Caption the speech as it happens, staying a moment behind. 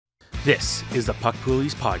This is the PUCK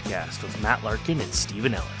POOLIES Podcast with Matt Larkin and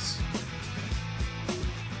Stephen Ellis.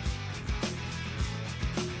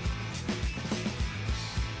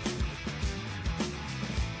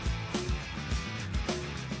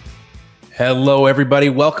 Hello, everybody.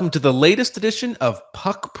 Welcome to the latest edition of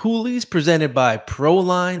PUCK POOLIES presented by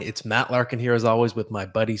PROLINE. It's Matt Larkin here, as always, with my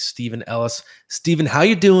buddy Stephen Ellis. Stephen, how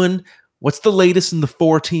you doing? What's the latest in the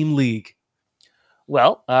 4-team league?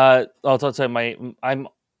 Well, I'll tell you,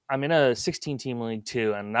 I'm in a 16-team league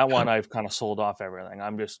too, and that one I've kind of sold off everything.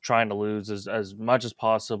 I'm just trying to lose as much as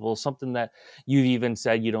possible. Something that you've even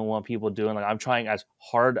said you don't want people doing. Like, I'm trying as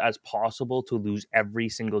hard as possible to lose every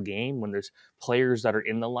single game. When there's players that are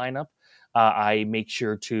in the lineup, I make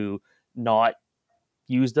sure to not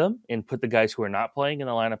use them and put the guys who are not playing in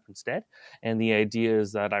the lineup instead. And the idea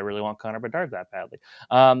is that I really want Connor Bedard that badly.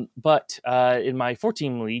 But in my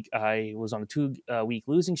 14 league, I was on a 2-week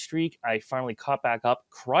losing streak. I finally caught back up,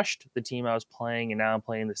 crushed the team I was playing, and now I'm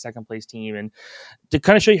playing the second place team. And to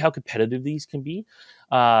kind of show you how competitive these can be,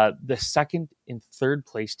 the second and third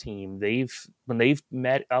place team, when they've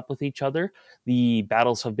met up with each other, the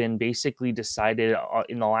battles have been basically decided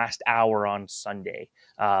in the last hour on Sunday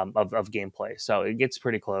of gameplay. So it gets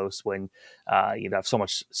pretty close when you have so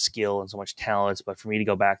much skill and so much talent. But for me to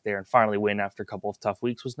go back there and finally win after a couple of tough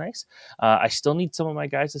weeks was nice. I still need some of my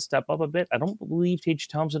guys to step up a bit. I don't believe T.J.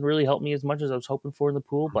 Thompson really helped me as much as I was hoping for in the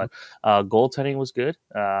pool, but goaltending was good.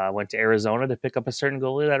 Went to Arizona to pick up a certain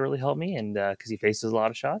goalie that really helped me, and because he faces a lot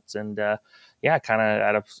of shots. And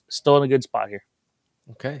kind of still in a good spot here.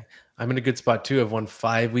 Okay. I'm in a good spot too. I've won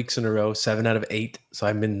 5 weeks in a row, 7 out of 8. So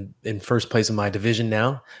I'm in first place in my division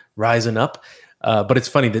now, rising up. But it's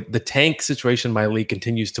funny that the tank situation in my league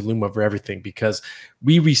continues to loom over everything because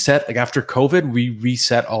we reset, like after COVID, we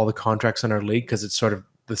reset all the contracts in our league because it's sort of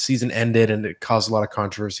the season ended and it caused a lot of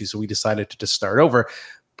controversy. So we decided to just start over.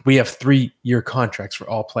 We have 3-year contracts for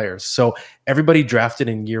all players. So everybody drafted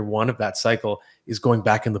in year 1 of that cycle is going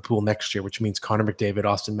back in the pool next year, which means Connor McDavid,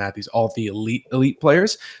 Austin Matthews, all the elite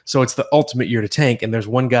players. So it's the ultimate year to tank. And there's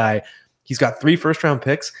one guy, he's got 3 first-round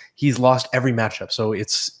picks. He's lost every matchup. So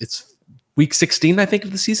it's week 16, I think,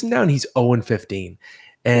 of the season now, and he's 0-15.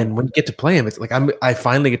 And when you get to play him, it's like I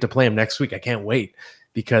finally get to play him next week. I can't wait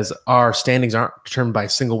because our standings aren't determined by a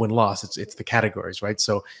single win loss. It's the categories, right?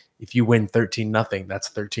 So if you win 13-0, that's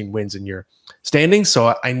 13 wins in your standings.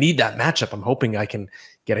 So I need that matchup. I'm hoping I can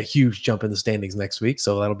get a huge jump in the standings next week.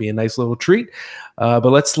 So that'll be a nice little treat. But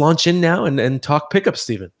let's launch in now and talk pickups,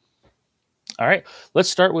 Stephen. All right, let's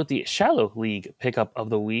start with the shallow league pickup of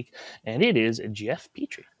the week, and it is Jeff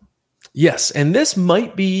Petrie. Yes, and this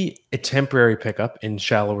might be a temporary pickup in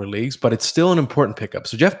shallower leagues, but it's still an important pickup.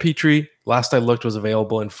 So Jeff Petrie, last I looked, was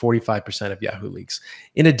available in 45% of Yahoo leagues.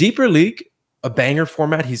 In a deeper league, a banger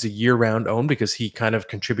format, he's a year-round own because he kind of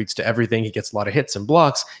contributes to everything. He gets a lot of hits and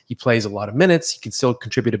blocks. He plays a lot of minutes. He can still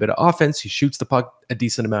contribute a bit of offense. He shoots the puck a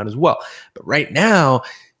decent amount as well. But right now,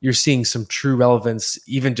 you're seeing some true relevance,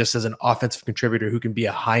 even just as an offensive contributor who can be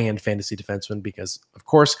a high-end fantasy defenseman because, of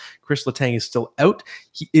course, Chris Letang is still out.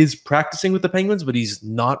 He is practicing with the Penguins, but he's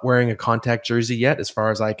not wearing a contact jersey yet, as far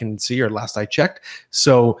as I can see, or last I checked.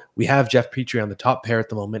 So we have Jeff Petrie on the top pair at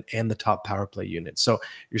the moment and the top power play unit. So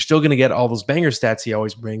you're still going to get all those banger stats he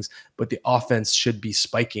always brings, but the offense should be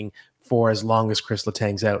spiking for as long as Chris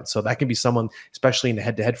Letang's out. So that can be someone, especially in the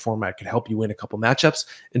head-to-head format, can help you win a couple matchups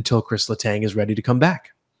until Chris Letang is ready to come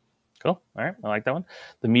back. Cool. All right. I like that one.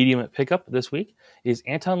 The medium pickup this week is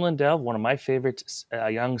Anton Lundell, one of my favorite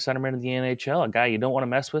young centermen in the NHL, a guy you don't want to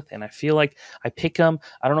mess with. And I feel like I pick him.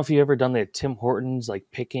 I don't know if you've ever done the Tim Hortons, like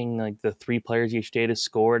picking like the 3 players each day to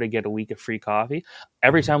score to get a week of free coffee.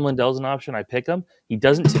 Every time Lundell's an option, I pick him. He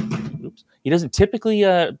doesn't typically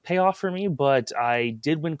pay off for me, but I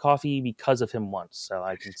did win coffee because of him once. So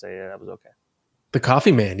I can say that was okay. The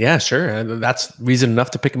coffee man. Yeah, sure. That's reason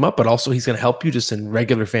enough to pick him up, but also he's going to help you just in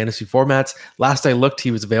regular fantasy formats. Last I looked,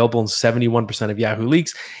 he was available in 71% of Yahoo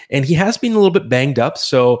leagues, and he has been a little bit banged up.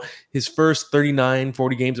 So his first 39,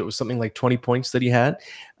 40 games, it was something like 20 points that he had.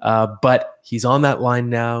 But he's on that line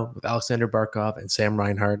now with Alexander Barkov and Sam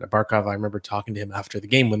Reinhart. Barkov, I remember talking to him after the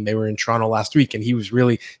game when they were in Toronto last week, and he was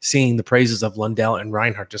really singing the praises of Lundell and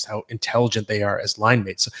Reinhart, just how intelligent they are as line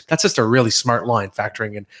mates. So that's just a really smart line,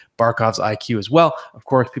 factoring in Barkov's IQ as well. Of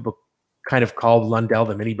course, people kind of called Lundell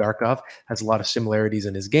the mini Barkov, has a lot of similarities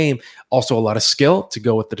in his game, also a lot of skill to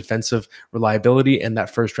go with the defensive reliability and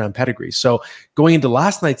that first round pedigree. So going into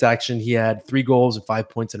last night's action, he had 3 goals and 5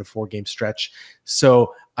 points in a 4-game stretch.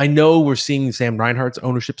 So I know we're seeing Sam Reinhart's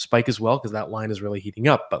ownership spike as well because that line is really heating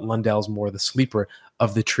up, but Lundell's more the sleeper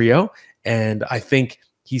of the trio. And I think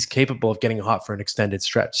he's capable of getting hot for an extended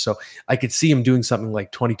stretch. So I could see him doing something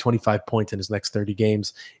like 20, 25 points in his next 30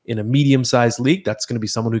 games in a medium-sized league. That's going to be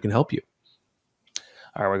someone who can help you.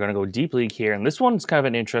 All right, we're going to go deep league here. And this one's kind of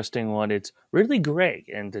an interesting one. It's Ridley Gregg.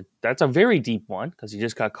 And that's a very deep one because he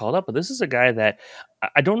just got called up. But this is a guy that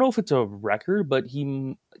I don't know if it's a record, but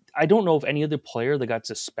I don't know if any other player that got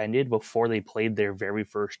suspended before they played their very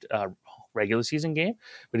first regular season game.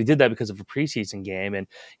 But he did that because of a preseason game. And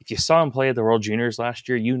if you saw him play at the World Juniors last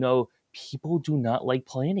year, you know people do not like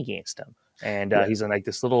playing against him. And he's like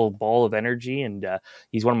this little ball of energy. And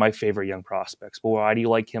he's one of my favorite young prospects. But why do you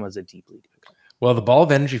like him as a deep league pickup? Well, the ball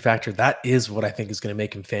of energy factor, that is what I think is going to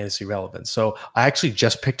make him fantasy relevant. So I actually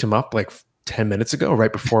just picked him up like 10 minutes ago,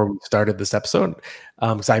 right before we started this episode,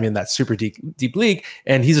 because I'm in that super deep league,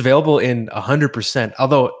 and he's available in 100%,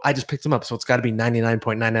 although I just picked him up, so it's got to be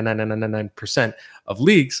 99.99999% of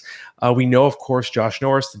leagues. We know, of course, Josh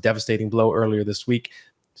Norris, the devastating blow earlier this week,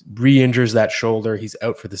 re-injures that shoulder. He's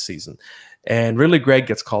out for the season. And Ridley Gregg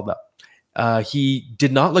gets called up. He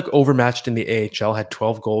did not look overmatched in the AHL, had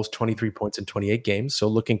 12 goals, 23 points in 28 games, so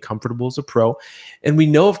looking comfortable as a pro. And we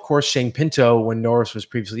know, of course, Shane Pinto, when Norris was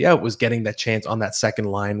previously out, was getting that chance on that second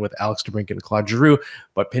line with Alex DeBrincat and Claude Giroux,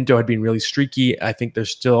 but Pinto had been really streaky. I think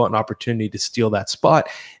there's still an opportunity to steal that spot.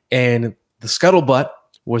 And the scuttlebutt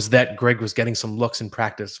was that Gregg was getting some looks in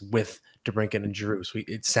practice with DeBrincat and Giroux. So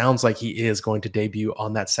it sounds like he is going to debut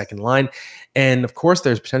on that second line. And of course,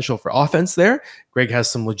 there's potential for offense there. Gregg has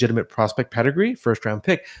some legitimate prospect pedigree, first-round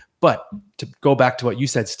pick. But to go back to what you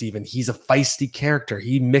said, Steven, he's a feisty character.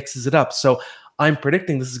 He mixes it up. So I'm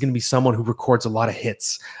predicting this is going to be someone who records a lot of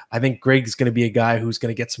hits. I think Gregg's going to be a guy who's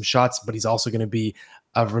going to get some shots, but he's also going to be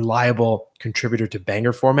a reliable contributor to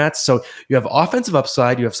banger formats. So you have offensive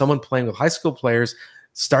upside. You have someone playing with high school players,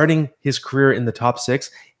 starting his career in the top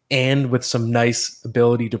six, and with some nice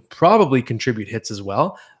ability to probably contribute hits as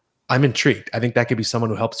well. I'm intrigued. I think that could be someone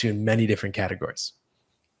who helps you in many different categories.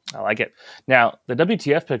 I like it. Now, the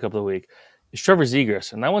WTF pick of the week is Trevor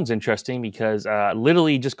Zegras, and that one's interesting because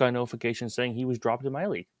literally just got a notification saying he was dropped in my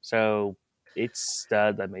league. So it's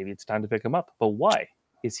that maybe it's time to pick him up. But why?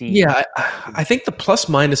 Is he? Yeah, I think the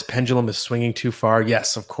plus-minus pendulum is swinging too far.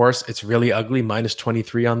 Yes, of course, it's really ugly, minus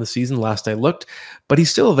 23 on the season last I looked, but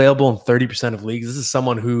he's still available in 30% of leagues. This is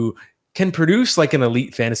someone who can produce like an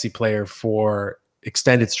elite fantasy player for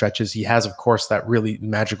extended stretches. He has, of course, that really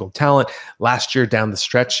magical talent. Last year down the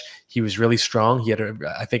stretch, he was really strong. He had,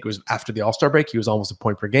 I think it was after the All-Star break, he was almost a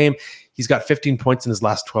point per game. He's got 15 points in his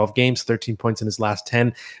last 12 games, 13 points in his last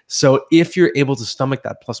 10. So if you're able to stomach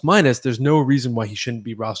that plus minus, there's no reason why he shouldn't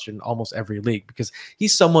be rostered in almost every league, because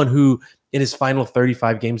he's someone who in his final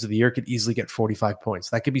 35 games of the year could easily get 45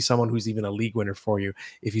 points. That could be someone who's even a league winner for you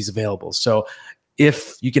if he's available. So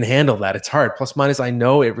if you can handle that, it's hard. Plus minus, I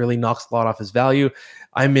know it really knocks a lot off his value.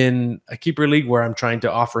 I'm in a keeper league where I'm trying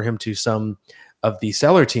to offer him to some of the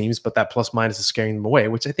seller teams, but that plus minus is scaring them away,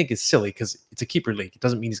 which I think is silly because it's a keeper league. It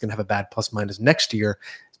doesn't mean he's going to have a bad plus minus next year,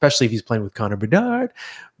 especially if he's playing with Connor Bedard.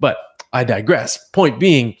 But I digress. Point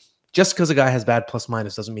being, just because a guy has bad plus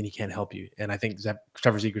minus doesn't mean he can't help you. And I think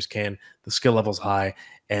Trevor Zegras can. The skill level's high,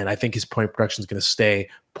 and I think his point production is going to stay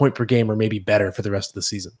point per game or maybe better for the rest of the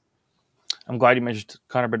season. I'm glad you mentioned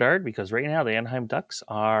Connor Bedard because right now the Anaheim Ducks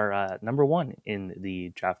are number one in the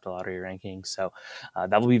draft lottery rankings. So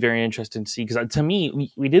that will be very interesting to see because to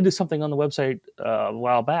me, we did something on the website a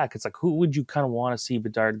while back. It's like, who would you kind of want to see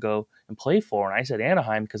Bedard go and play for? And I said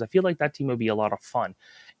Anaheim because I feel like that team would be a lot of fun.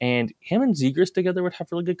 And him and Zegras together would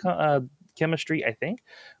have really good chemistry, I think.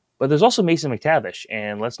 But there's also Mason McTavish,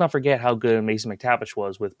 and let's not forget how good Mason McTavish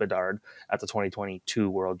was with Bedard at the 2022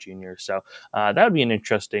 World Juniors. So that would be an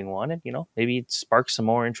interesting one, and maybe it sparks some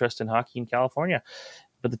more interest in hockey in California.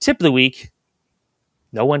 But the tip of the week: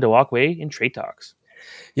 know when to walk away in trade talks.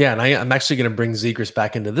 Yeah, and I'm actually going to bring Zegras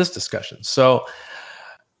back into this discussion. So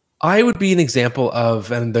I would be an example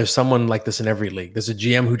of, and there's someone like this in every league. There's a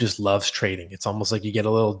GM who just loves trading. It's almost like you get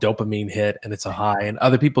a little dopamine hit and it's a high, and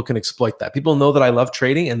other people can exploit that. People know that I love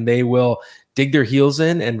trading and they will dig their heels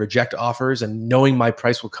in and reject offers, and knowing my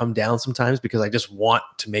price will come down sometimes because I just want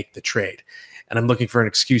to make the trade. And I'm looking for an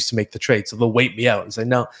excuse to make the trade. So they'll wait me out and say,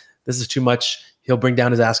 no, this is too much. He'll bring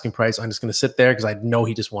down his asking price. I'm just going to sit there because I know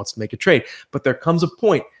he just wants to make a trade. But there comes a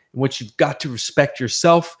point in which you've got to respect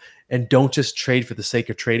yourself and don't just trade for the sake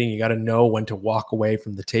of trading. You got to know when to walk away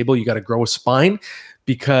from the table. You got to grow a spine,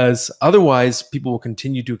 because otherwise people will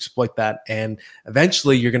continue to exploit that, and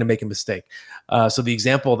eventually you're going to make a mistake. So the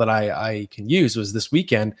example that I can use was this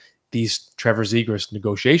weekend, these Trevor Zegras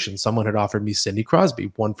negotiations. Someone had offered me Sidney Crosby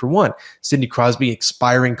 1-for-1. Sidney Crosby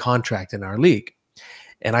expiring contract in our league.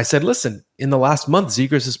 And I said, listen, in the last month,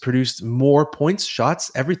 Zegras has produced more points,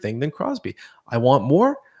 shots, everything than Crosby. I want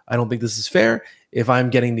more. I don't think this is fair if I'm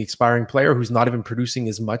getting the expiring player who's not even producing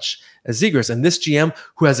as much as Zegras. And this GM,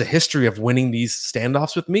 who has a history of winning these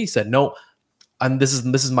standoffs with me, said, no, this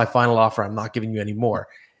is my final offer. I'm not giving you any more.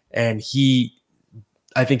 And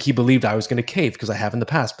I think he believed I was going to cave because I have in the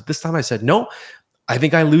past. But this time I said, no, I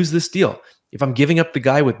think I lose this deal. If I'm giving up the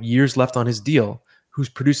guy with years left on his deal who's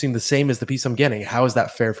producing the same as the piece I'm getting, how is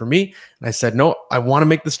that fair for me? And I said, no, I want to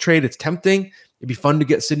make this trade. It's tempting. It'd be fun to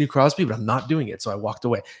get Sidney Crosby, but I'm not doing it. So I walked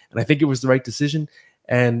away. And I think it was the right decision.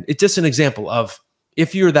 And it's just an example of,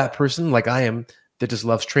 if you're that person like I am that just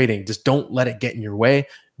loves trading, just don't let it get in your way.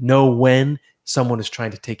 Know when someone is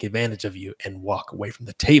trying to take advantage of you and walk away from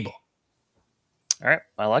the table. All right.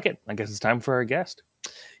 I like it. I guess it's time for our guest.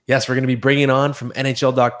 Yes, we're going to be bringing on from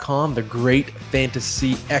NHL.com the great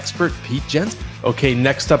fantasy expert, Pete Jensen. Okay,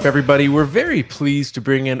 next up, everybody, we're very pleased to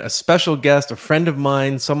bring in a special guest, a friend of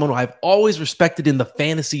mine, someone I've always respected in the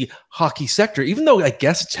fantasy hockey sector, even though I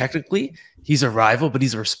guess technically he's a rival, but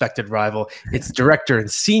he's a respected rival. It's director and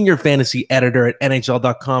senior fantasy editor at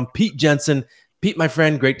NHL.com, Pete Jensen. Pete, my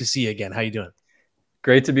friend, great to see you again. How you doing?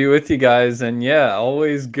 Great to be with you guys. And yeah,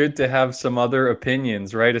 always good to have some other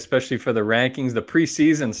opinions, right? Especially for the rankings, the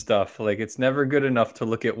preseason stuff. Like, it's never good enough to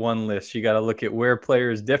look at one list. You got to look at where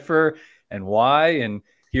players differ and why, and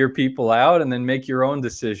hear people out, and then make your own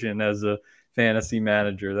decision as a fantasy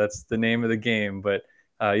manager. That's the name of the game. But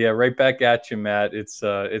yeah, right back at you, Matt. It's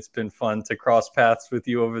been fun to cross paths with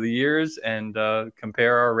you over the years and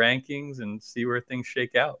compare our rankings and see where things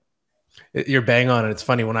shake out. You're bang on. And it's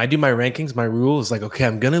funny, when I do my rankings, my rule is like, okay,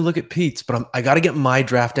 I'm going to look at Pete's, but I got to get my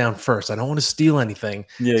draft down first. I don't want to steal anything.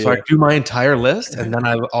 I do my entire list, and then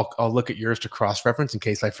I'll look at yours to cross-reference in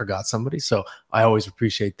case I forgot somebody. So I always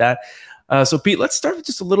appreciate that. So Pete, let's start with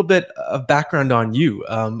just a little bit of background on you.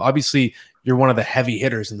 Obviously, you're one of the heavy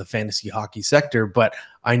hitters in the fantasy hockey sector, but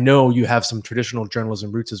I know you have some traditional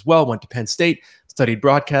journalism roots as well. Went to Penn State, studied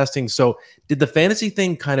broadcasting. So did the fantasy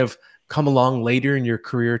thing kind of come along later in your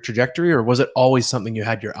career trajectory, or was it always something you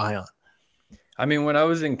had your eye on? I mean, when I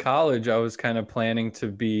was in college, I was kind of planning to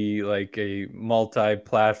be like a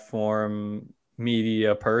multi-platform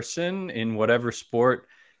media person in whatever sport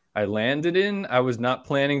I landed in. I was not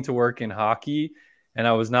planning to work in hockey, and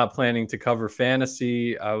I was not planning to cover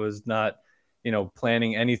fantasy. I was not,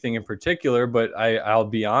 planning anything in particular, but I'll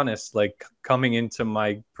be honest, like, coming into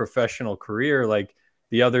my professional career, like,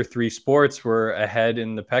 the other three sports were ahead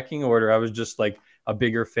in the pecking order. I was just like a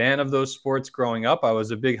bigger fan of those sports growing up. I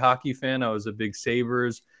was a big hockey fan. I was a big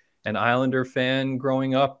Sabres and Islander fan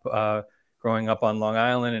growing up on Long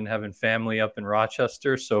Island and having family up in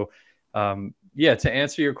Rochester. So, yeah, to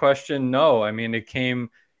answer your question, no. I mean, it came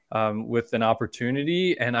with an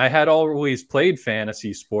opportunity, and I had always played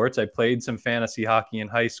fantasy sports. I played some fantasy hockey in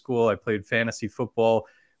high school. I played fantasy football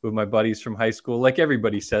with my buddies from high school, like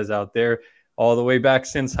everybody says out there, all the way back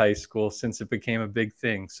since high school, since it became a big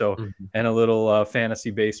thing. So, and a little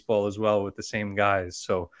fantasy baseball as well with the same guys.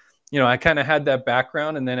 So, I kind of had that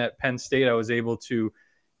background. And then at Penn State, I was able to,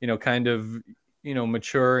 kind of,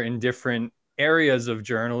 mature in different areas of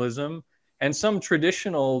journalism, and some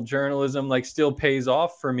traditional journalism like still pays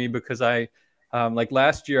off for me, because I, like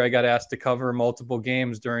last year, I got asked to cover multiple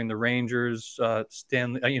games during the Rangers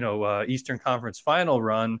Eastern Conference final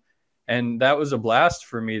run. And that was a blast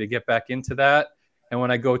for me to get back into that. And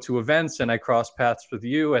when I go to events and I cross paths with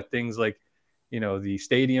you at things like, the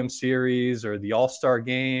Stadium Series or the All-Star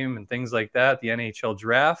Game and things like that, the NHL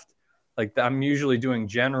Draft, like, I'm usually doing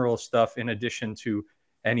general stuff in addition to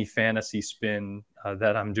any fantasy spin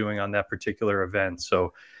that I'm doing on that particular event.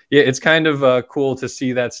 So, yeah, it's kind of cool to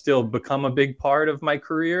see that still become a big part of my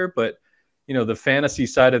career. But the fantasy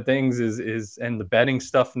side of things is and the betting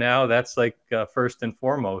stuff now, that's like first and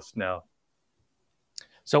foremost now.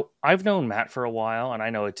 So I've known Matt for a while, and I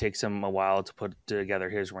know it takes him a while to put together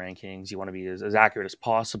his rankings. You want to be as accurate as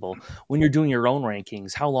possible. When you're doing your own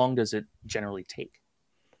rankings, how long does it generally take?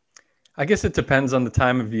 I guess it depends on the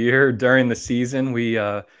time of year. During the season,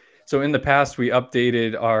 so in the past, we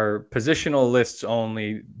updated our positional lists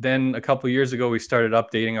only. Then a couple of years ago, we started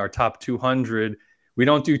updating our top 200. We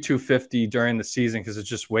don't do 250 during the season because it's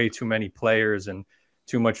just way too many players and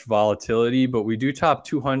too much volatility, but we do top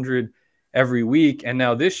 200 every week. And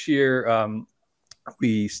now this year,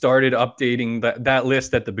 we started updating that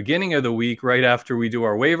list at the beginning of the week, right after we do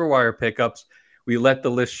our waiver wire pickups. We let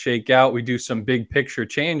the list shake out. We do some big picture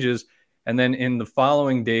changes. And then in the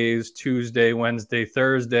following days, Tuesday, Wednesday,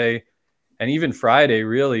 Thursday, and even Friday,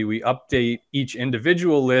 really, we update each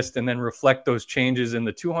individual list and then reflect those changes in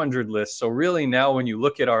the 200 list. So really now when you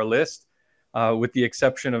look at our list, with the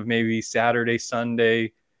exception of maybe Saturday,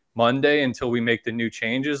 Sunday, Monday, until we make the new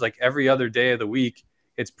changes. Like every other day of the week,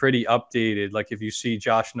 it's pretty updated. Like if you see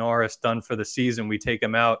Josh Norris done for the season, we take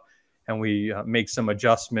him out and we make some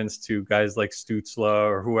adjustments to guys like Stutzla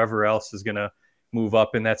or whoever else is going to move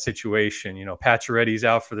up in that situation. You know, Pacioretty's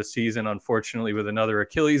out for the season, unfortunately, with another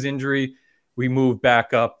Achilles injury. We move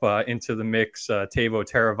back up into the mix, Teuvo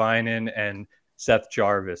Teravainen and Seth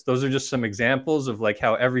Jarvis. Those are just some examples of like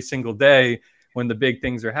how every single day when the big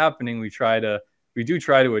things are happening, we do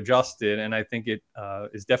try to adjust it. And I think it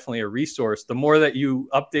is definitely a resource. The more that you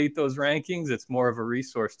update those rankings, it's more of a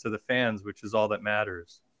resource to the fans, which is all that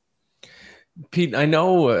matters. Pete, I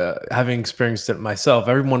know, having experienced it myself,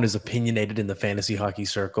 everyone is opinionated in the fantasy hockey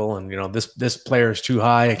circle, and you know this player is too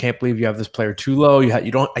high. I can't believe you have this player too low.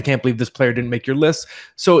 I can't believe this player didn't make your list.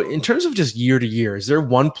 So, in terms of just year to year, is there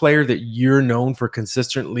one player that you're known for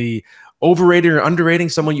consistently overrating or underrating?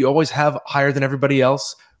 Someone you always have higher than everybody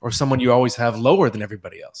else, or someone you always have lower than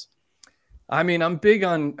everybody else? I mean, I am big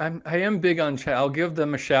on. I'll give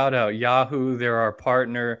them a shout out. Yahoo, they're our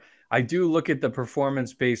partner. I do look at the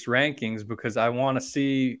performance-based rankings because I want to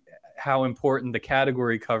see how important the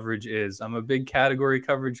category coverage is. I'm a big category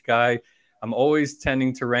coverage guy. I'm always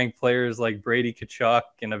tending to rank players like Brady Tkachuk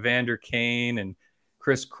and Evander Kane and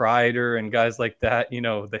Chris Kreider and guys like that. You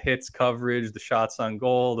know, the hits coverage, the shots on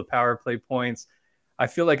goal, the power play points. I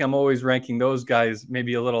feel like I'm always ranking those guys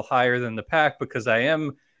maybe a little higher than the pack because I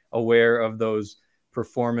am aware of those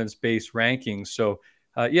performance-based rankings. So,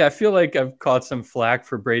 I feel like I've caught some flack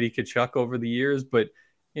for Brady Tkachuk over the years, but,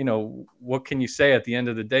 you know, what can you say at the end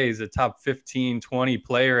of the day? He's a top 15, 20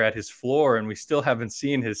 player at his floor, and we still haven't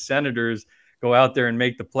seen his Senators go out there and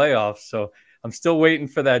make the playoffs. So I'm still waiting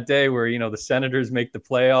for that day where, you know, the Senators make the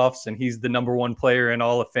playoffs and he's the number one player in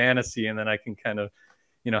all of fantasy, and then I can kind of,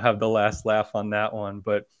 you know, have the last laugh on that one.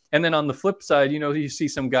 And then on the flip side, you know, you see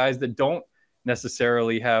some guys that don't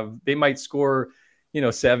necessarily they might score, you know,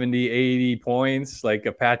 70, 80 points like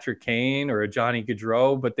a Patrick Kane or a Johnny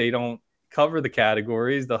Gaudreau, but they don't cover the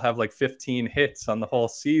categories. They'll have like 15 hits on the whole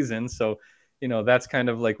season. So, you know, that's kind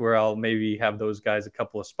of like where I'll maybe have those guys a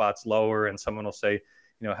couple of spots lower, and someone will say,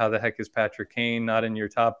 you know, how the heck is Patrick Kane not in your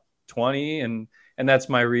top 20? And that's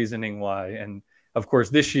my reasoning why. And of course,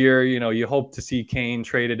 this year, you know, you hope to see Kane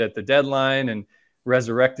traded at the deadline and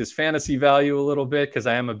resurrect his fantasy value a little bit because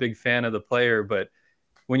I am a big fan of the player. But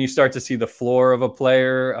when you start to see the floor of a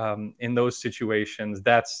player in those situations,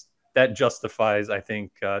 that justifies, I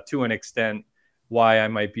think, to an extent, why I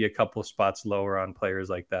might be a couple of spots lower on players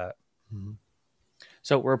like that. Mm-hmm.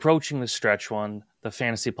 So we're approaching the stretch one. The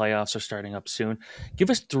fantasy playoffs are starting up soon. Give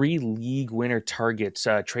us 3 league winner targets,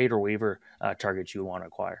 trade or waiver targets you want to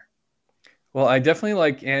acquire. Well, I definitely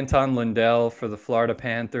like Anton Lundell for the Florida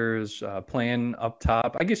Panthers, playing up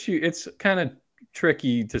top. I guess it's kind of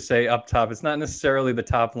tricky to say up top. It's not necessarily the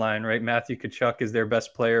top line, right? Matthew Tkachuk is their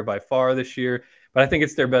best player by far this year, but I think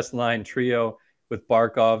it's their best line trio with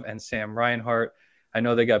Barkov and Sam Reinhart. I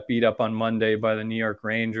know they got beat up on Monday by the New York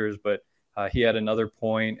Rangers, but he had another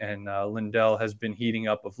point, and Lundell has been heating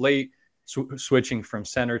up of late, switching from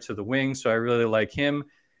center to the wing, so I really like him.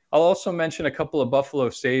 I'll also mention a couple of Buffalo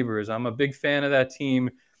Sabres. I'm a big fan of that team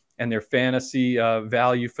and their fantasy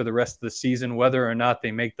value for the rest of the season, whether or not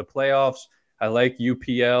they make the playoffs. I like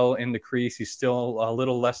UPL in the crease. He's still a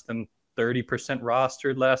little less than 30%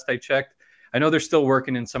 rostered last I checked. I know they're still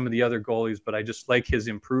working in some of the other goalies, but I just like his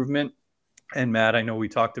improvement. And Matt, I know we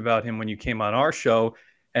talked about him when you came on our show,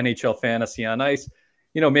 NHL Fantasy on Ice.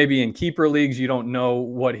 You know, maybe in keeper leagues, you don't know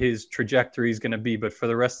what his trajectory is going to be, but for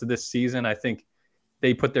the rest of this season, I think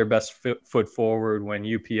they put their best foot forward when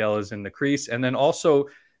UPL is in the crease. And then also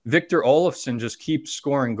Victor Olofsson just keeps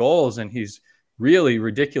scoring goals, and he's really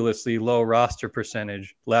ridiculously low roster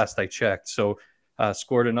percentage last I checked. So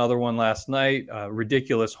scored another one last night,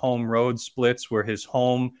 ridiculous home road splits where his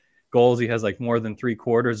home goals, he has like more than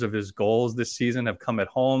 3/4 of his goals this season have come at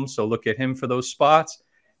home. So look at him for those spots.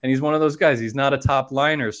 And he's one of those guys. He's not a top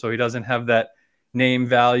liner, so he doesn't have that name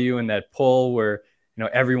value and that pull where, you know,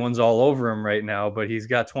 everyone's all over him right now, but he's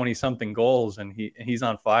got 20 something goals and he's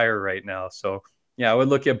on fire right now. So yeah, I would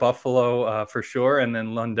look at Buffalo for sure. And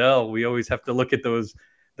then Lundell, we always have to look at those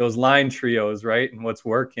line trios, right? And what's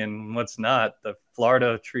working and what's not. The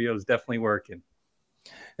Florida trio is definitely working.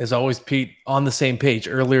 As always, Pete, on the same page.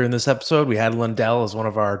 Earlier in this episode, we had Lundell as one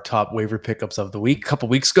of our top waiver pickups of the week. A couple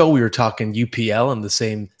weeks ago, we were talking UPL in the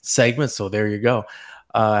same segment, so there you go.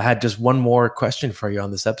 I had just one more question for you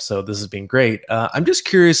on this episode. This has been great. I'm just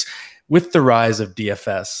curious, with the rise of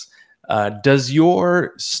DFS, does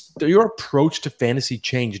your approach to fantasy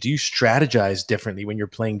change? Do you strategize differently when you're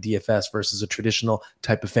playing DFS versus a traditional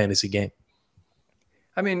type of fantasy game?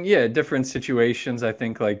 I mean, yeah, different situations. I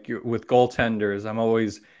think like with goaltenders, I'm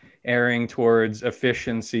always erring towards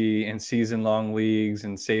efficiency in season-long leagues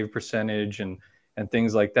and save percentage and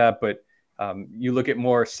things like that. But you look at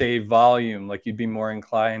more save volume, like you'd be more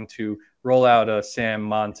inclined to roll out a Sam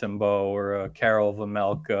Montembeau or a Karel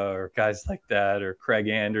Vejmelka or guys like that, or Craig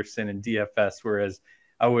Anderson in DFS, whereas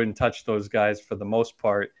I wouldn't touch those guys for the most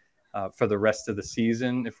part for the rest of the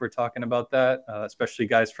season, if we're talking about that, especially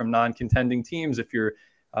guys from non-contending teams. If you're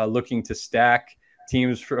looking to stack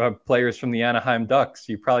teams for players from the Anaheim Ducks,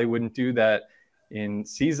 you probably wouldn't do that in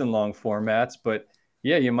season-long formats. But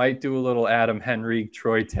yeah, you might do a little Adam Henrique,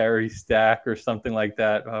 Troy Terry stack or something like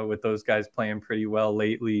that with those guys playing pretty well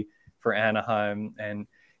lately for Anaheim. And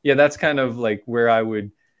yeah, that's kind of like where I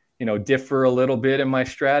would, differ a little bit in my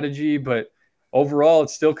strategy. But overall, it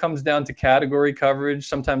still comes down to category coverage,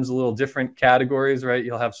 sometimes a little different categories, right?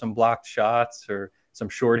 You'll have some blocked shots or some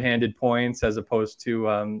shorthanded points as opposed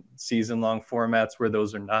to season-long formats where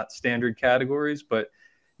those are not standard categories. But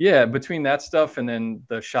yeah, between that stuff and then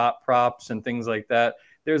the shot props and things like that,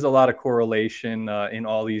 there's a lot of correlation in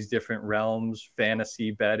all these different realms,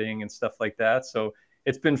 fantasy betting and stuff like that. So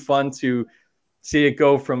it's been fun to see it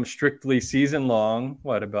go from strictly season long,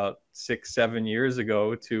 about 6-7 years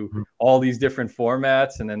ago, to all these different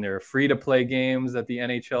formats. And then there are free to play games that the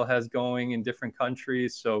NHL has going in different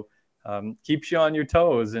countries. So keeps you on your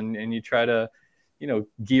toes, and you try to,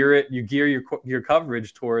 gear your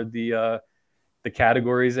coverage toward the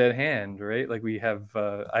categories at hand, right? Like we have,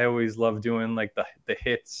 I always love doing like the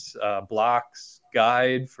hits blocks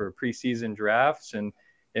guide for preseason drafts. And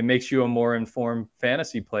it makes you a more informed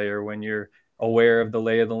fantasy player when you're aware of the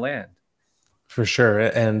lay of the land. For sure.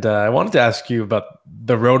 And I wanted to ask you about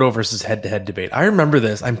the roto versus head-to-head debate. I remember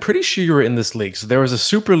this. I'm pretty sure you were in this league. So there was a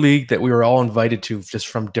super league that we were all invited to just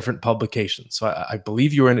from different publications. So I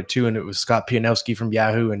believe you were in it too. And it was Scott Pianowski from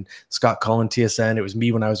Yahoo and Scott Cullen, TSN. It was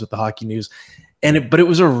me when I was with the Hockey News. But it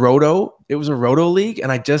was a roto. It was a roto league.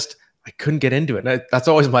 And I couldn't get into it. And that's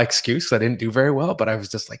always my excuse. I didn't do very well, but I was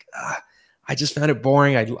just like, I just found it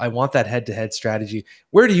boring. I want that head-to-head strategy.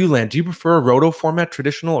 Where do you land? Do you prefer a roto format,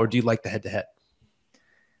 traditional, or do you like the head-to-head?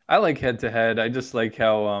 I like head-to-head. I just like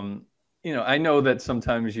how, I know that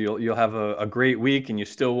sometimes you'll have a great week and you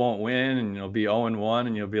still won't win, and you'll be 0-1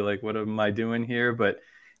 and you'll be like, what am I doing here? But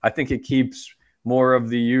I think it keeps more of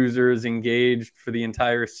the users engaged for the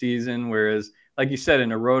entire season. Whereas, like you said,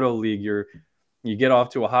 in a roto league, you get off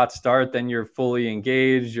to a hot start, then you're fully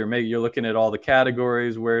engaged. You're looking at all the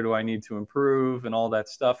categories. Where do I need to improve and all that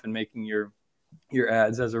stuff, and making your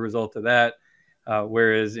ads as a result of that.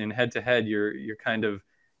 Whereas in head-to-head, you're kind of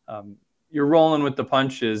you're rolling with the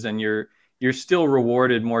punches, and you're still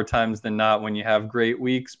rewarded more times than not when you have great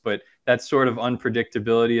weeks. But that sort of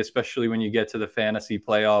unpredictability, especially when you get to the fantasy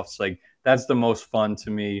playoffs, like that's the most fun to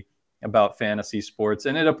me about fantasy sports.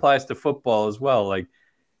 And it applies to football as well. Like,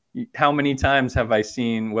 how many times have I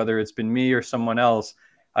seen, whether it's been me or someone else,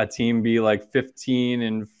 a team be like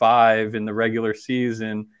 15-5 in the regular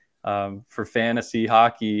season for fantasy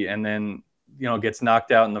hockey, and then gets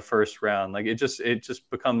knocked out in the first round. Like it just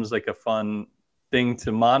becomes like a fun thing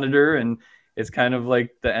to monitor, and it's kind of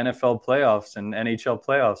like the NFL playoffs and NHL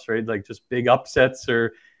playoffs, right? Like just big upsets,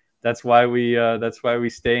 or that's why we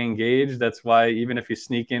stay engaged. That's why even if you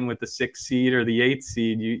sneak in with the 6th seed or the 8th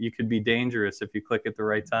seed, you could be dangerous if you click at the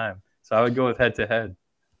right time. So I would go with head-to-head.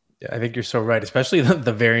 Yeah, I think you're so right, especially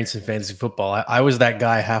the variance in fantasy football. I was that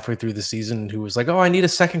guy halfway through the season who was like, oh, I need a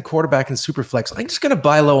second quarterback in Superflex. I'm just going to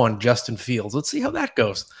buy low on Justin Fields. Let's see how that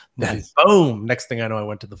goes. Then boom, next thing I know, I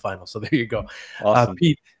went to the final. So there you go. Awesome.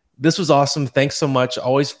 Pete, this was awesome. Thanks so much.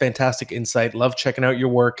 Always fantastic insight. Love checking out your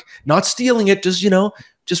work. Not stealing it,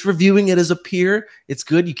 just reviewing it as a peer. It's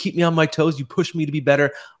good. You keep me on my toes. You push me to be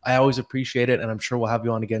better. I always appreciate it, and I'm sure we'll have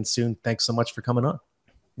you on again soon. Thanks so much for coming on.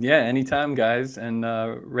 Yeah, anytime, guys. And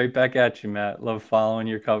right back at you, Matt. Love following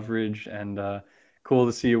your coverage, and cool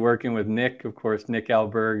to see you working with Nick. Of course, Nick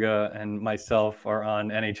Alberga and myself are on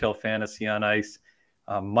NHL Fantasy on Ice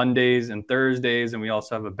Mondays and Thursdays, and we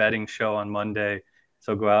also have a betting show on Monday.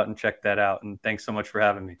 So go out and check that out. And thanks so much for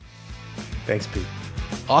having me. Thanks, Pete.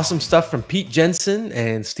 Awesome stuff from Pete Jensen.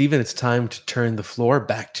 And Steven, it's time to turn the floor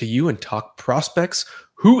back to you and talk prospects.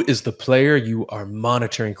 Who is the player you are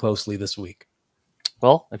monitoring closely this week?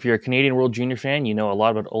 Well, if you're a Canadian World Junior fan, you know a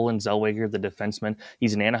lot about Olen Zellweger, the defenseman.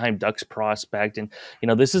 He's an Anaheim Ducks prospect. And,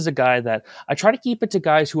 this is a guy that I try to keep it to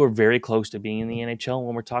guys who are very close to being in the NHL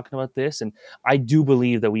when we're talking about this. And I do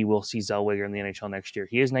believe that we will see Zellweger in the NHL next year.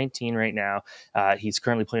 He is 19 right now. He's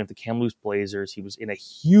currently playing with the Kamloops Blazers. He was in a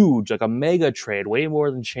huge, like a mega trade, way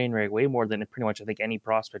more than Shane Wright, way more than pretty much, I think, any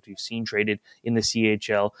prospect we've seen traded in the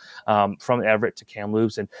CHL from Everett to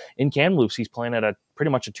Kamloops. And in Kamloops, he's playing at pretty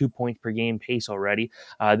much a 2 point per game pace already.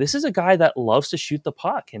 This is a guy that loves to shoot the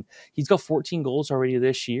puck, and he's got 14 goals already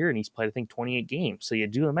this year, and he's played, I think, 28 games. So you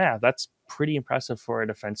do the math. That's pretty impressive for a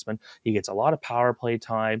defenseman. He gets a lot of power play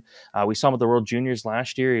time. We saw him at the World Juniors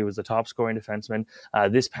last year. He was the top scoring defenseman.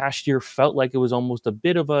 This past year felt like it was almost a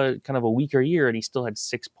bit of a kind of a weaker year, and he still had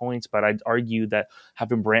 6 points. But I'd argue that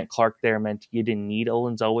having Brandt Clark there meant you didn't need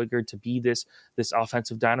Olen Zellweger to be this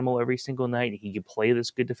offensive dynamo every single night. He could play this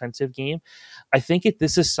good defensive game. I think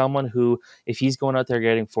this is someone who, if he's going out there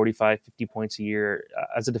getting 45, 50 points a year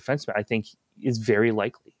as a defenseman, I think is very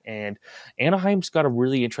likely. And Anaheim's got a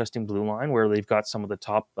really interesting blue line where they've got some of the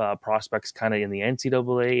top prospects kind of in the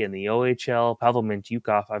NCAA and the OHL. Pavel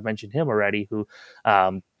Mintyukov, I've mentioned him already, who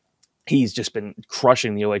he's just been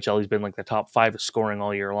crushing the OHL. He's been like the top 5 of scoring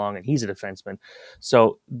all year long, and he's a defenseman.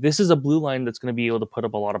 So this is a blue line that's going to be able to put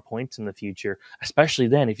up a lot of points in the future, especially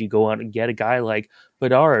then if you go out and get a guy like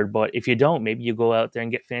Bedard. But if you don't, maybe you go out there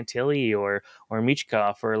and get Fantilli or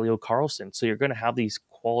Michkov or Leo Carlson. So you're going to have these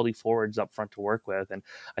quality forwards up front to work with. And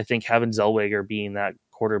I think having Zellweger being that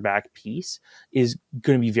quarterback piece is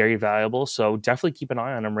going to be very valuable. So definitely keep an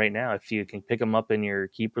eye on him right now. If you can pick him up in your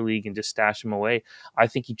keeper league and just stash him away, I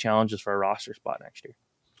think he challenges for a roster spot next year.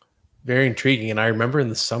 Very intriguing. And I remember in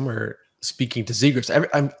the summer speaking to Zegras.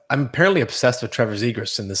 I'm apparently obsessed with Trevor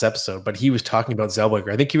Zegras in this episode, but he was talking about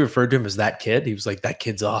Zellweger. I think he referred to him as that kid. He was like, that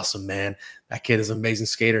kid's awesome, man. That kid is an amazing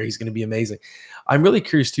skater. He's going to be amazing. I'm really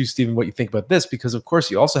curious too, Stephen, what you think about this, because of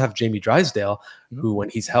course you also have Jamie Drysdale, who when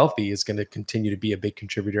he's healthy is going to continue to be a big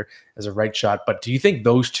contributor as a right shot. But do you think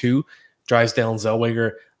those two, Drysdale and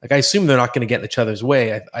Zellweger, like I assume they're not going to get in each other's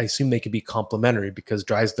way. I assume they could be complementary because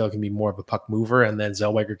Drysdale can be more of a puck mover and then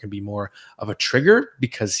Zellweger can be more of a trigger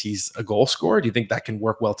because he's a goal scorer. Do you think that can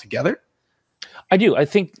work well together? I do. I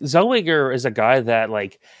think Zellweger is a guy that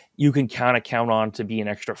like you can kind of count on to be an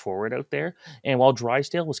extra forward out there. And while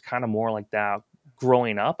Drysdale was kind of more like that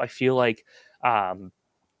growing up, I feel like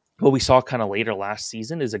what we saw kind of later last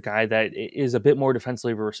season is a guy that is a bit more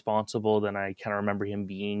defensively responsible than I kind of remember him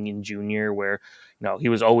being in junior, where, he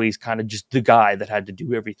was always kind of just the guy that had to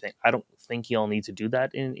do everything. I don't think he'll need to do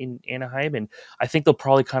that in Anaheim. And I think they'll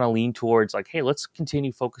probably kind of lean towards like, hey, let's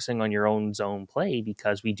continue focusing on your own zone play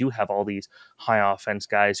because we do have all these high offense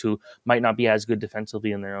guys who might not be as good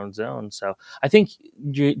defensively in their own zone. So I think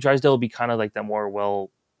Drysdale will be kind of like that more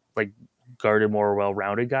guarded, more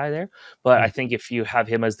well-rounded guy there. But I think if you have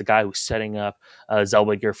him as the guy who's setting up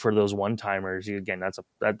Zellweger for those one-timers, again,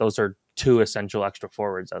 those are 2 essential extra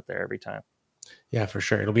forwards out there every time. Yeah, for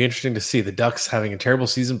sure. It'll be interesting to see the Ducks having a terrible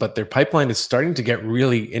season, but their pipeline is starting to get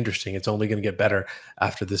really interesting. It's only going to get better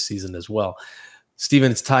after this season as well.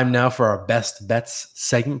 Steven, it's time now for our Best Bets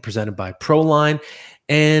segment presented by PROLINE.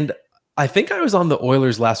 And I think I was on the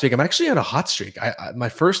Oilers last week. I'm actually on a hot streak. My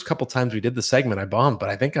first couple times we did the segment, I bombed, but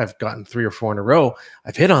I think I've gotten 3 or 4 in a row.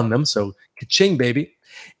 I've hit on them, so ka-ching, baby.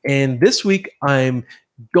 And this week, I'm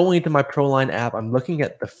going into my PROLINE app. I'm looking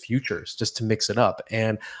at the futures just to mix it up.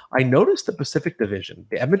 And I noticed the Pacific Division,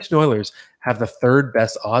 the Edmonton Oilers, have the 3rd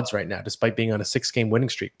best odds right now, despite being on a 6-game winning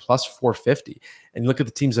streak, plus 450. And you look at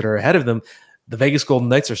the teams that are ahead of them, the Vegas Golden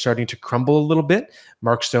Knights are starting to crumble a little bit.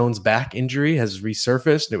 Mark Stone's back injury has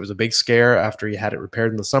resurfaced. It was a big scare after he had it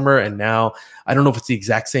repaired in the summer. And now, I don't know if it's the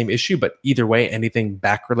exact same issue, but either way, anything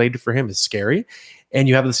back-related for him is scary. And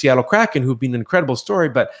you have the Seattle Kraken, who've been an incredible story,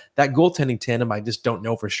 but that goaltending tandem, I just don't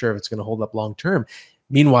know for sure if it's going to hold up long-term.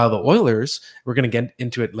 Meanwhile, the Oilers, we're going to get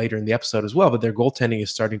into it later in the episode as well, but their goaltending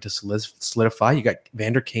is starting to solidify. You got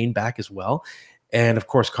Vander Kane back as well. And, of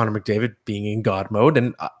course, Connor McDavid being in God mode.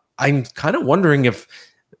 And I'm kind of wondering if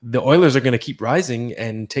the Oilers are going to keep rising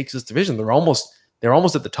and take this division. They're almost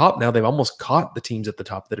at the top now. They've almost caught the teams at the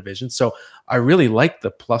top of the division. So I really like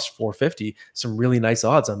the plus 450. Some really nice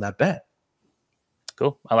odds on that bet.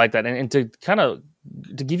 Cool. I like that. And to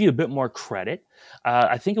give you a bit more credit,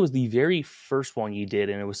 I think it was the very first one you did,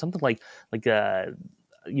 and it was something like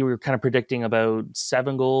you were kind of predicting about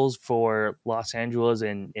 7 goals for Los Angeles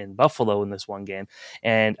and Buffalo in this one game.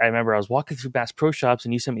 And I remember I was walking through Bass Pro Shops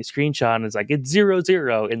and you sent me a screenshot and it's like, it's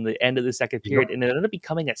 0-0 in the end of the second period. Yep. And it ended up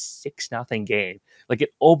becoming a 6-0 game. Like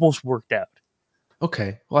it almost worked out.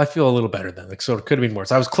 Okay. Well, I feel a little better then. Like, so it could have been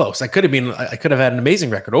worse. I was close. I could have had an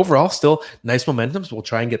amazing record. Overall, still nice momentum. So we'll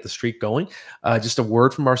try and get the streak going. Just a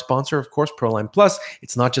word from our sponsor, of course, PROLINE Plus.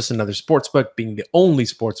 It's not just another sportsbook, being the only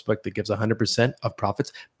sportsbook that gives 100% of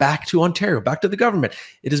profits back to Ontario, back to the government.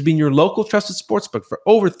 It has been your local trusted sportsbook for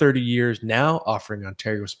over 30 years now, offering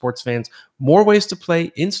Ontario sports fans more ways to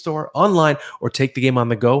play in-store, online, or take the game on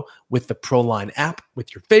the go with the PROLINE app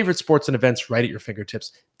with your favorite sports and events right at your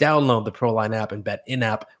fingertips. Download the PROLINE app and bet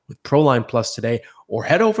in-app with PROLINE Plus today, or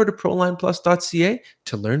head over to PROLINEplus.ca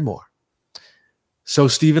to learn more. So,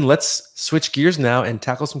 Stephen, let's switch gears now and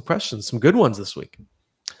tackle some questions, some good ones this week.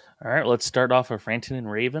 All right, let's start off with Ranton and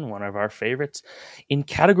Raven, one of our favorites. In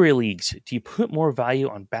category leagues, do you put more value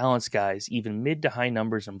on balanced guys, even mid to high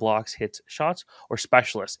numbers in blocks, hits, shots, or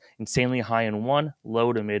specialists, insanely high in one,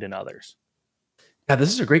 low to mid in others? Yeah,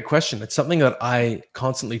 this is a great question. It's something that I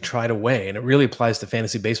constantly try to weigh, and it really applies to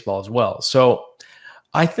fantasy baseball as well. So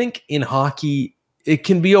I think in hockey, it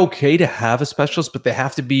can be okay to have a specialist, but they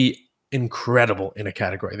have to be incredible in a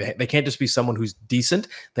category. They can't just be someone who's decent.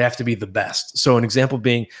 They have to be the best. So an example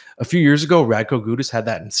being a few years ago, Radko Gudas had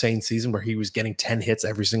that insane season where he was getting 10 hits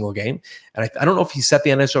every single game. And I don't know if he set the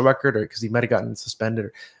NHL record or because he might have gotten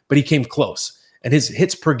suspended, but he came close. And his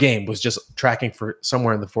hits per game was just tracking for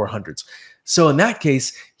somewhere in the 400s. So in that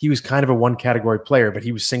case, he was kind of a one category player, but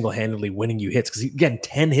he was single-handedly winning you hits because he's getting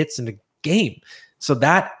 10 hits in a game. So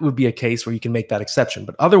that would be a case where you can make that exception.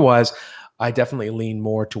 But otherwise, I definitely lean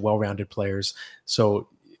more to well-rounded players. So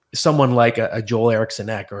someone like a Joel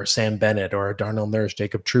Eriksson-Ek or a Sam Bennett or a Darnell Nurse,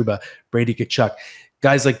 Jacob Trouba, Brady Tkachuk,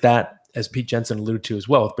 guys like that, as Pete Jensen alluded to as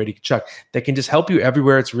well with Brady Tkachuk, that can just help you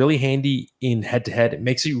everywhere. It's really handy in head-to-head. It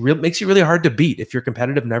makes you really hard to beat if you're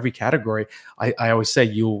competitive in every category. I always say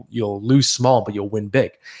you'll lose small, but you'll win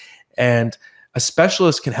big. And a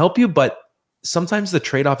specialist can help you, but sometimes the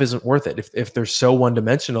trade-off isn't worth it. If they're so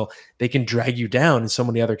one-dimensional, they can drag you down in so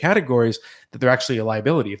many other categories that they're actually a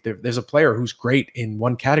liability. If there's a player who's great in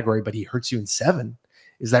one category, but he hurts you in 7,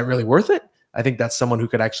 is that really worth it? I think that's someone who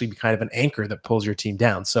could actually be kind of an anchor that pulls your team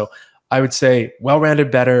down. So I would say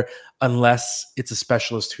well-rounded better unless it's a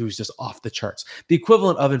specialist who's just off the charts. The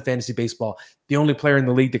equivalent of in fantasy baseball, the only player in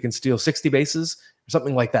the league that can steal 60 bases or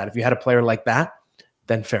something like that. If you had a player like that,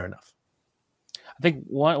 then fair enough. I think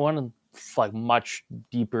one like much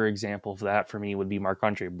deeper example of that for me would be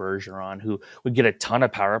Marc-Andre Bergeron, who would get a ton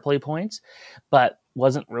of power play points, but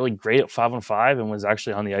wasn't really great at 5-on-5 and was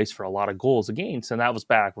actually on the ice for a lot of goals against. And that was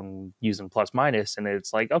back when using plus minus. And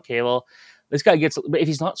it's like, okay, well, this guy gets, but if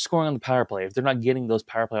he's not scoring on the power play, if they're not getting those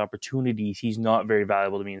power play opportunities, he's not very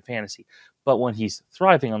valuable to me in fantasy. But when he's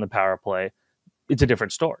thriving on the power play, it's a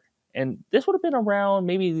different story. And this would have been around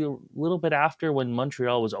maybe a little bit after when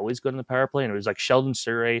Montreal was always good in the power play. And it was like Sheldon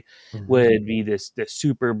Surrey would be this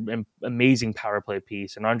super amazing power play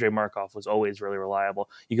piece. And Andrei Markov was always really reliable.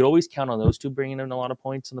 You could always count on those two bringing in a lot of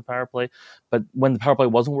points in the power play. But when the power play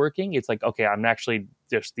wasn't working, it's like, okay, I'm actually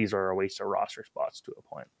just, these are a waste of roster spots to a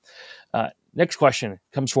point. Next question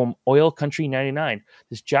comes from Oil Country 99.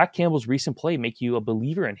 Does Jack Campbell's recent play make you a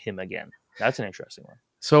believer in him again? That's an interesting one.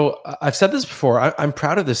 So I've said this before. I'm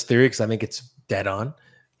proud of this theory because I think it's dead on.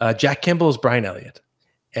 Jack Campbell is Brian Elliott,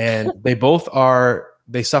 and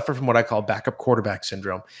they suffer from what I call backup quarterback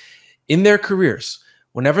syndrome. In their careers,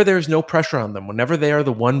 whenever there's no pressure on them, whenever they are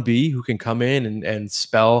the 1B who can come in and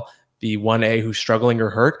spell the 1A who's struggling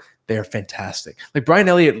or hurt, they are fantastic. Like Brian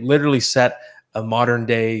Elliott literally set a modern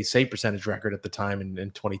day save percentage record at the time in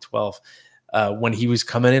 2012. When he was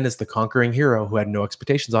coming in as the conquering hero who had no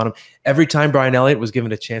expectations on him. Every time Brian Elliott was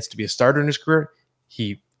given a chance to be a starter in his career,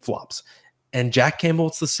 he flops. And Jack Campbell,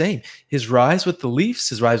 it's the same. His rise with the Leafs,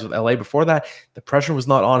 his rise with LA before that, the pressure was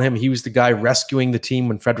not on him. He was the guy rescuing the team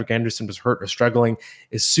when Frederik Andersen was hurt or struggling.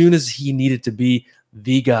 As soon as he needed to be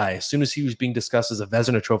the guy, as soon as he was being discussed as a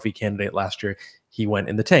Vezina Trophy candidate last year, he went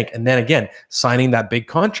in the tank. And then again, signing that big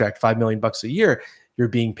contract, $5 million a year, you're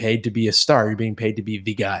being paid to be a star. You're being paid to be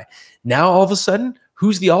the guy. Now, all of a sudden,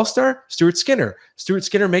 who's the all-star? Stuart Skinner. Stuart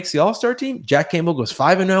Skinner makes the all-star team. Jack Campbell goes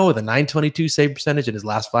 5-0 with a .922 save percentage in his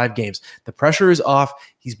last 5 games. The pressure is off.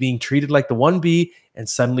 He's being treated like the 1B, and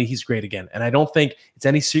suddenly he's great again. And I don't think it's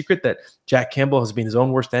any secret that Jack Campbell has been his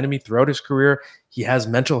own worst enemy throughout his career. He has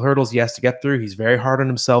mental hurdles he has to get through. He's very hard on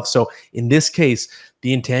himself. So in this case,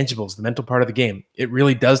 the intangibles, the mental part of the game, it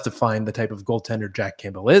really does define the type of goaltender Jack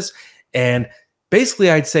Campbell is. And basically,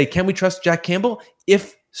 I'd say, can we trust Jack Campbell?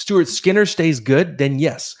 If Stuart Skinner stays good, then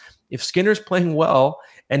yes. If Skinner's playing well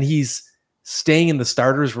and he's staying in the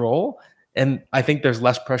starter's role, and I think there's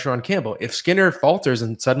less pressure on Campbell. If Skinner falters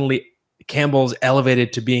and suddenly Campbell's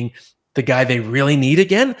elevated to being the guy they really need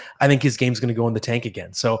again, I think his game's going to go in the tank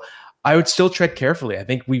again. So I would still tread carefully. I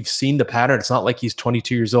think we've seen the pattern. It's not like he's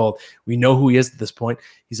 22 years old. We know who he is at this point.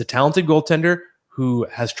 He's a talented goaltender who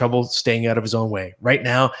has trouble staying out of his own way. Right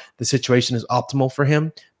now, the situation is optimal for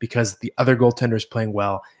him because the other goaltender is playing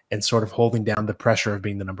well and sort of holding down the pressure of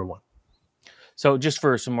being the number one. So just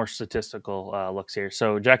for some more statistical looks here.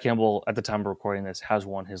 So Jack Campbell, at the time of recording this, has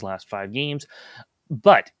won his last 5 games,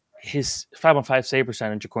 but his 5-on-5 save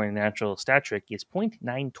percentage, according to Natural Stat Trick, is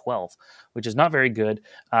 .912, which is not very good.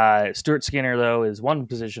 Stuart Skinner, though, is one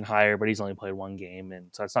position higher, but he's only played 1 game, and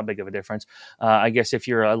so it's not big of a difference. I guess if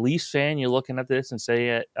you're a Leafs fan, you're looking at this and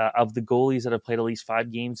say of the goalies that have played at least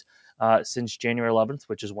 5 games since January 11th,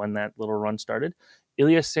 which is when that little run started,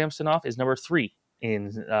 Ilya Samsonov is number 3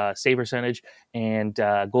 in save percentage and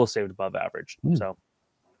goal saved above average. So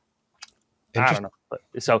I don't know. But,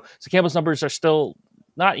 so Campbell's numbers are still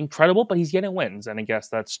not incredible, but he's getting wins. And I guess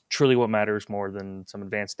that's truly what matters more than some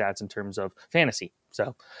advanced stats in terms of fantasy.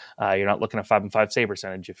 So you're not looking at 5-on-5 save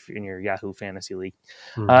percentage if you're in your Yahoo fantasy league.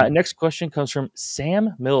 Next question comes from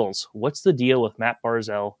Sam Mills. What's the deal with Matt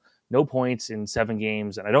Barzal? No points in 7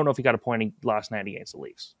 games. And I don't know if he got a point last night against the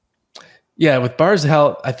Leafs. Yeah, with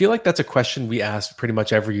Barzal, I feel like that's a question we asked pretty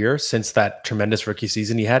much every year since that tremendous rookie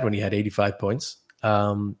season he had when he had 85 points.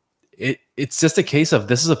 It's just a case of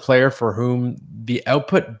this is a player for whom the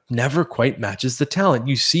output never quite matches the talent.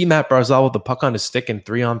 You see Matt Barzal with the puck on his stick in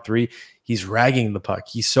 3-on-3. He's ragging the puck.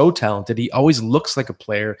 He's so talented. He always looks like a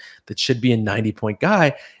player that should be a 90-point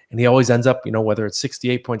guy. And he always ends up, whether it's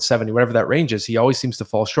 68.70, whatever that range is, he always seems to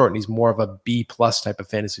fall short. And he's more of a B+ type of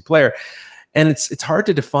fantasy player. And it's hard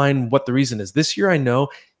to define what the reason is. This year, I know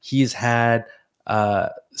he's had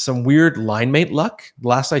some weird line mate luck.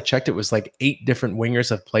 Last I checked, it was like 8 different wingers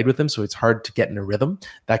have played with him, so it's hard to get in a rhythm.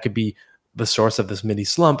 That could be the source of this mini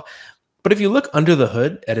slump. But if you look under the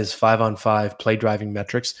hood at his 5-on-5 play driving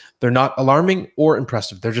metrics, they're not alarming or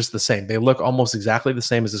impressive. They're just the same. They look almost exactly the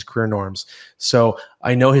same as his career norms. So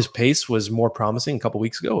I know his pace was more promising a couple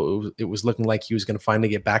weeks ago. It was looking like he was going to finally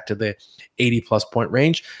get back to the 80+ point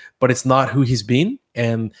range, but it's not who he's been.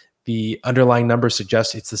 And the underlying numbers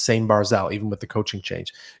suggest it's the same Barzal, even with the coaching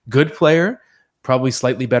change. Good player, probably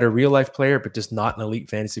slightly better real life player, but just not an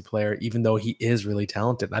elite fantasy player, even though he is really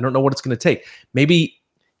talented. I don't know what it's going to take. Maybe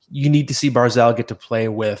you need to see Barzal get to play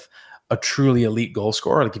with a truly elite goal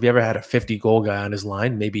scorer. Like if you ever had a 50-goal guy on his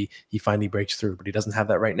line, maybe he finally breaks through, but he doesn't have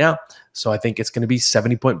that right now. So I think it's going to be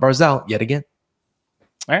 70-point Barzal yet again.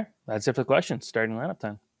 All right, that's it for the questions. Starting lineup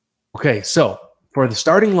time. Okay, so for the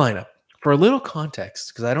starting lineup, for a little context,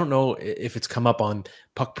 because I don't know if it's come up on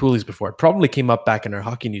Puck Poolies before. It probably came up back in our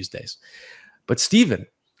Hockey News days. But Steven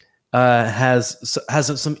has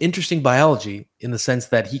some interesting biology in the sense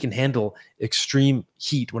that he can handle extreme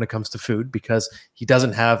heat when it comes to food because he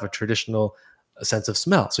doesn't have a traditional sense of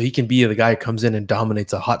smell. So he can be the guy who comes in and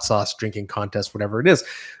dominates a hot sauce drinking contest, whatever it is.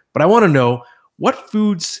 But I want to know what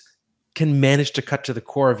foods can manage to cut to the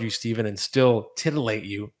core of you, Steven, and still titillate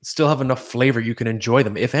you, still have enough flavor you can enjoy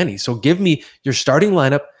them, if any. So give me your starting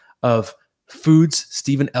lineup of foods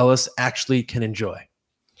Steven Ellis actually can enjoy.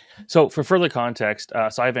 So for further context,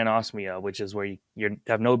 so I have anosmia, which is where you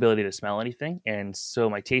have no ability to smell anything. And so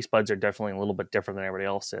my taste buds are definitely a little bit different than everybody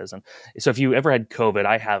else's. And so if you ever had COVID,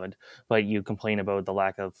 I haven't, but you complain about the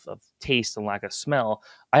lack of taste and lack of smell,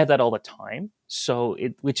 I have that all the time. So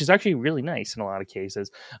which is actually really nice in a lot of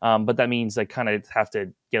cases. But that means I kind of have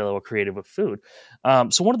to get a little creative with food.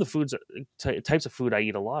 So one of the types of food I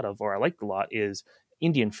eat a lot of, or I like a lot, is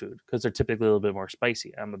Indian food, because they're typically a little bit more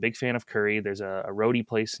spicy. I'm a big fan of curry. There's a roadie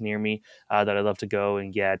place near me that I love to go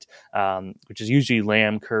and get, which is usually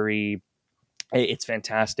lamb curry. It's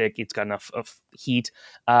fantastic. It's got enough of heat.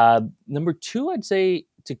 Number 2, I'd say,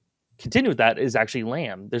 to continue with that, is actually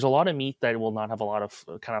lamb. There's a lot of meat that will not have a lot of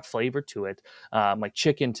kind of flavor to it. Like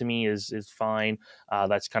chicken to me is fine.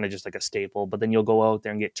 That's kind of just like a staple. But then you'll go out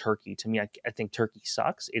there and get turkey. To me, I think turkey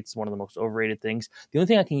sucks. It's one of the most overrated things. The only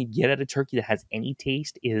thing I can get at a turkey that has any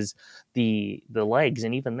taste is the legs,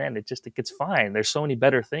 and even then, it gets fine. There's so many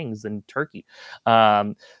better things than turkey.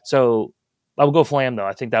 So I will go for lamb, though.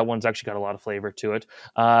 I think that one's actually got a lot of flavor to it.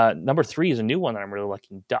 Number 3 is a new one that I'm really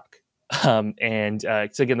liking, duck. So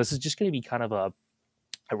again, this is just going to be kind of a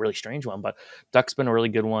really strange one, but duck's been a really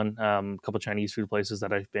good one. A couple of Chinese food places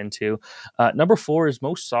that I've been to. Number 4 is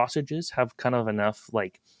most sausages have kind of enough,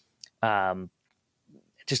 like,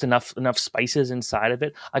 just enough spices inside of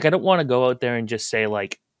it. Like, I don't want to go out there and just say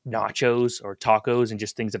like nachos or tacos and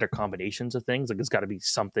just things that are combinations of things. Like, it's got to be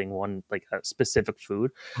something, like a specific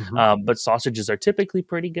food. Mm-hmm. But sausages are typically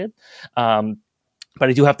pretty good. But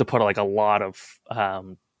I do have to put like a lot of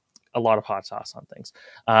hot sauce on things.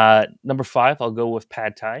 Number 5, I'll go with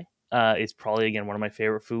pad thai. is probably, again, one of my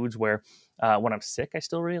favorite foods where when I'm sick, I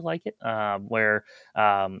still really like it. Because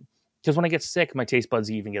when I get sick, my taste buds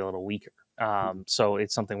even get a little weaker. So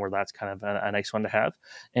it's something where that's kind of a nice one to have.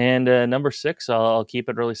 And number 6, I'll keep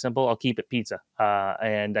it really simple. I'll keep it pizza.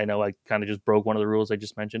 And I know I kind of just broke one of the rules I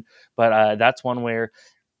just mentioned, but that's one where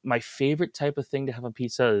my favorite type of thing to have on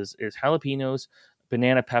pizza is jalapenos,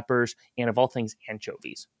 banana peppers, and of all things,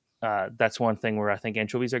 anchovies. That's one thing where I think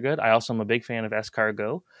anchovies are good. I also am a big fan of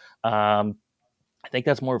escargot. I think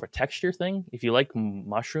that's more of a texture thing. If you like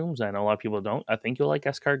mushrooms, I know a lot of people don't. I think you'll like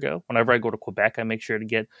escargot. Whenever I go to Quebec, I make sure to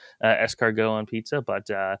get escargot on pizza. But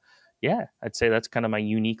yeah, I'd say that's kind of my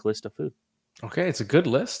unique list of food. Okay, it's a good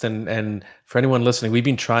list. And for anyone listening, we've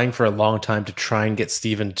been trying for a long time to try and get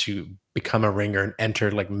Steven to become a ringer and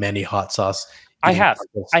enter like many hot sauce. I have.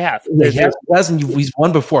 Yeah, he has, and he's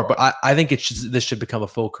won before, but I think this should become a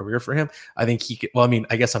full career for him. I think he could, well, I mean,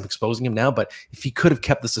 I guess I'm exposing him now, but if he could have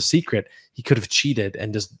kept this a secret, he could have cheated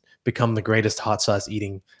and just become the greatest hot sauce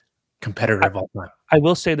eating competitor of all time. I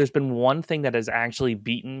will say there's been one thing that has actually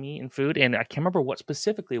beaten me in food, and I can't remember what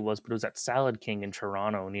specifically it was, but it was at Salad King in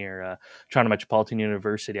Toronto near Toronto Metropolitan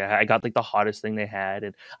University. I got like the hottest thing they had,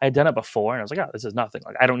 and I had done it before, and I was like, oh, this is nothing.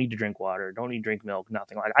 Like, I don't need to drink water, don't need to drink milk,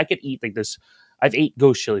 nothing. Like, I could eat like this. I've ate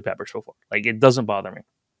ghost chili peppers before. Like, it doesn't bother me.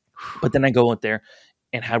 But then I go out there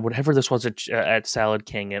and had whatever this was at Salad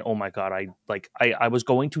King, and oh my god, I was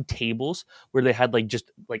going to tables where they had like just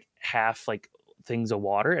like half like things of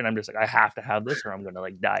water, and I'm just like, I have to have this or I'm gonna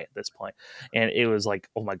like die at this point. And it was like,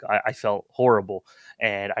 oh my god, I felt horrible,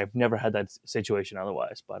 and I've never had that situation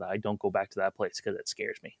otherwise, but I don't go back to that place because it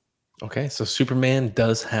scares me. Okay, so Superman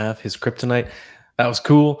does have his kryptonite. That was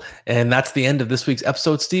cool. And that's the end of this week's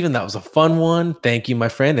episode, Steven. That was a fun one. Thank you, my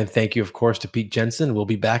friend. And thank you, of course, to Pete Jensen. We'll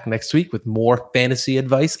be back next week with more fantasy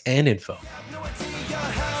advice and info.